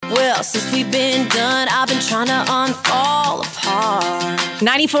Well, since we've been done, I've been trying to unfall apart.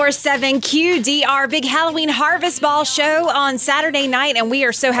 94.7 QDR, big Halloween Harvest Ball show on Saturday night, and we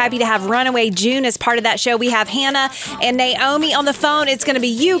are so happy to have Runaway June as part of that show. We have Hannah and Naomi on the phone. It's going to be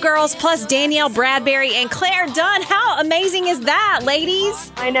you girls plus Danielle Bradbury and Claire Dunn. How amazing is that,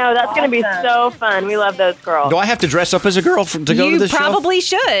 ladies? I know, that's going to be so fun. We love those girls. Do I have to dress up as a girl to go to this show? You probably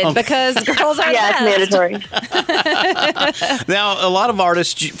should, because girls are yeah, it's mandatory. Now, a lot of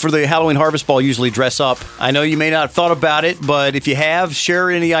artists for the Halloween Harvest Ball usually dress up. I know you may not have thought about it, but if you have, share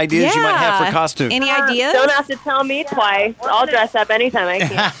any ideas you might have for costume. Any ideas? Don't have to tell me twice. I'll dress up anytime I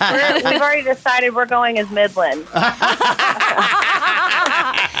can. We've already decided we're going as Midland.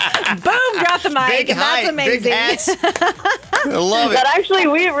 Boom, drop the mic. That's amazing. Big hats. I love it. But actually,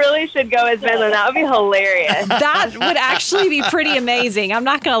 we really should go as Midland. That would be hilarious. That would actually be pretty amazing. I'm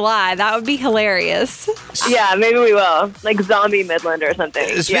not going to lie. That would be hilarious. Yeah, maybe we will. Like zombie Midland or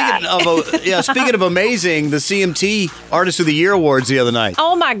something. Speaking of amazing, the CMT Artist of the Year Awards the other night.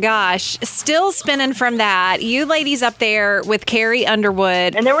 Oh my gosh. Still spinning from that. You ladies up there with Carrie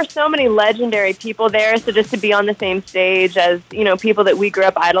Underwood. And there were so many legendary people there. So just to be on the same stage as, people that we grew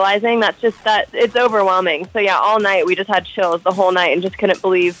up idolizing, it's overwhelming. So yeah, all night we just had chills the whole night and just couldn't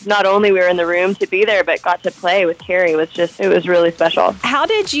believe not only we were in the room to be there, but got to play with Carrie. It was really special. How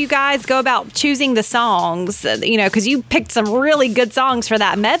did you guys go about choosing the songs? Because you picked some really good songs for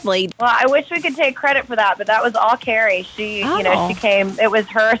that medley. Well, I wish we could take credit for that, but that was all Carrie. She came, it was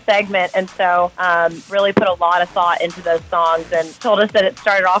her segment, and so really put a lot of thought into those songs and told us that it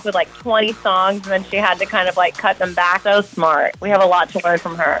started off with like 20 songs, and then she had to kind of like cut them back. So smart. We have a lot to learn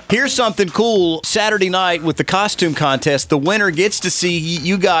from her. Here's something cool. Saturday night with the costume contest, the winner gets to see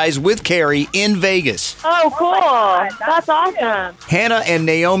you guys with Carrie in Vegas. Oh, cool. That's awesome. Hannah and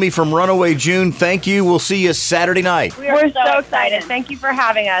Naomi from Runaway June, thank you. We'll see you Saturday night. We're so excited. Thank you for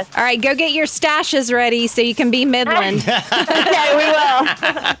having us. All right, go get your stashes ready so you can be Midland. Okay, we will.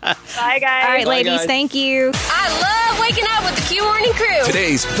 Bye, guys. All right, Bye, ladies, guys. thank you. I love waking up with the Q Morning Crew.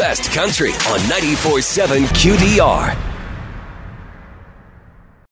 Today's best country on 94.7 QDR.